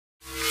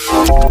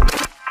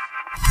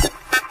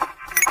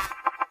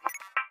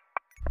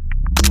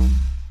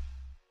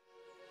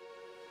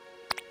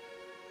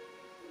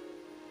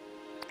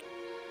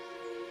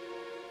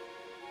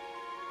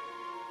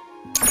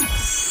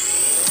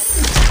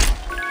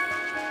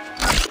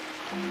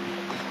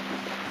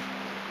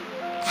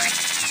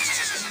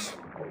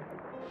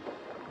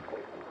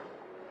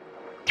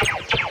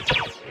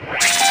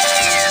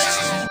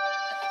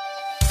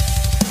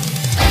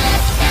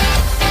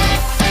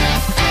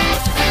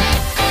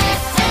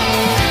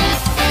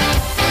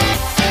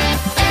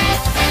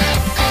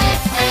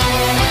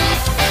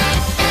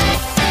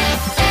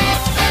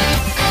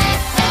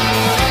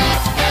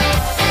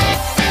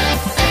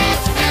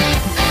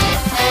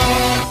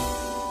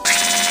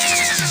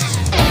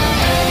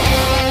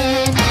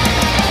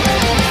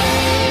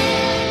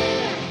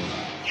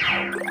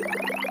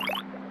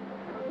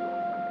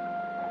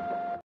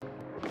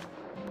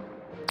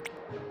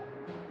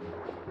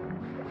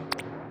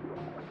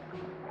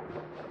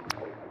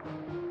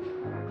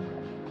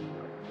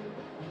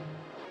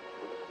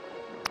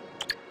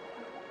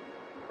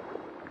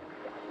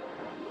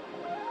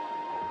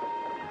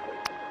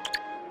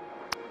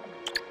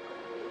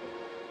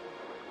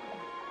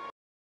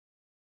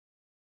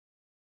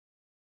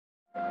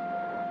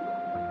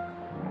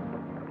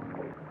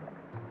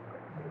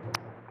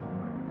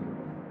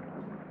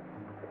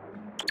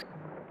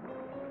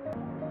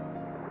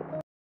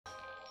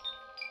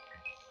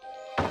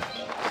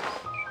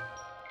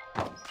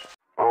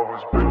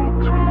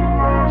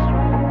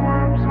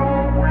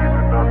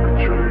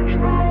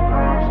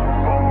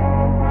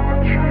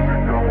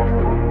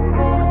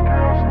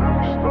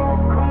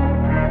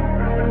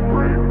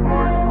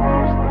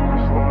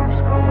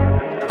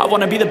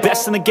wanna be the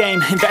best in the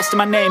game, invest in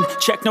my name,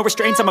 check no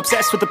restraints, I'm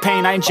obsessed with the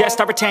pain. I ingest,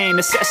 I retain,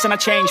 assess and I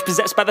change,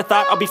 possessed by the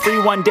thought I'll be free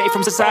one day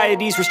from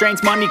society's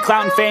restraints. Money,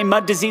 clout and fame,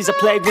 mud, disease, a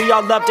plague. We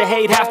all love to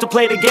hate, have to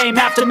play the game,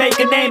 have to make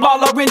a name. All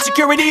our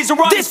insecurities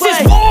are on display.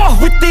 This is war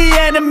with the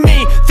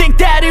enemy, think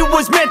that it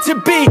was meant to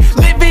be.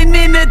 Living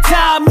in a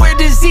time where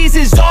disease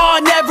is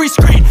on every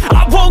screen.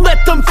 I won't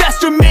let them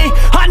fester me,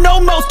 I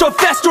know most are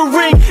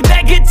festering.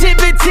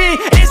 Negativity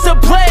is a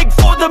plague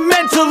for the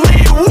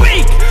mentally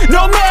weak.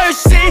 No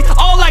mercy,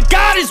 all I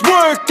got is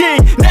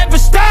working. Never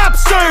stop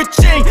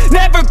searching,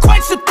 never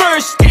quench the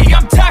thirsty.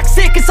 I'm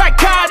toxic and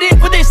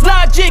psychotic, with this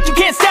logic you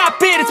can't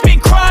stop it. It's been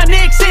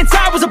chronic since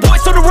I was a boy,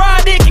 so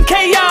neurotic and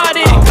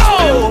chaotic.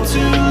 Built to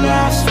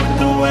last with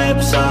the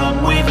webs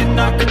I'm weaving.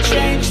 I could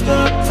change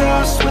the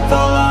past with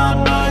all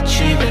I'm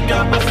achieving.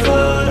 Got my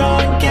foot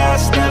on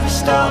gas, never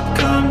stop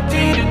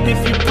competing.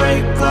 If you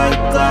break like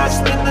glass,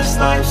 then this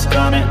life's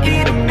gonna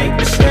eat 'em. Make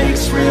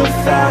mistakes real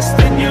fast,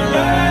 then you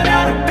learn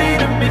how to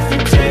beat 'em. If you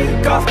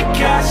take off the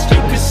cast, you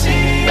can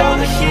see all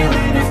the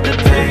healing. If the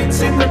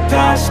pain's in the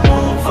past,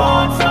 move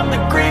on from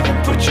the grave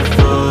and put your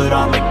foot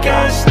on the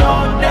gas.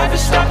 No, never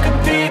stop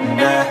competing,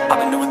 yeah. I've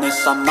been doing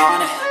this, I'm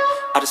on it.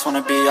 I just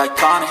wanna be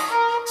iconic.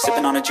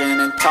 Sipping on a gin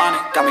and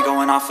tonic, got me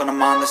going off when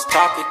I'm on this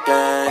topic,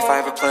 yeah. If I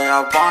ever play,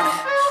 I want it.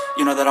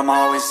 You know that I'm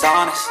always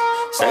honest.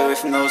 Stay away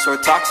from those who are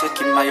toxic.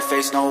 Keep them out your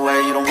face, no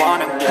way, you don't want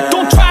them, yeah.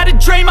 Don't try to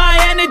drain my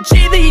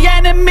energy. The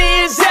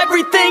enemy is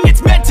everything.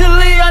 It's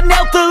mentally,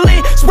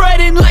 unhealthily,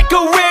 spreading like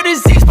a rare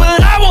disease.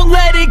 But I won't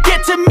let it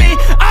get to me.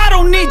 I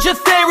don't need your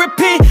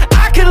therapy.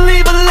 I can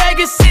leave a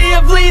legacy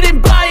of leading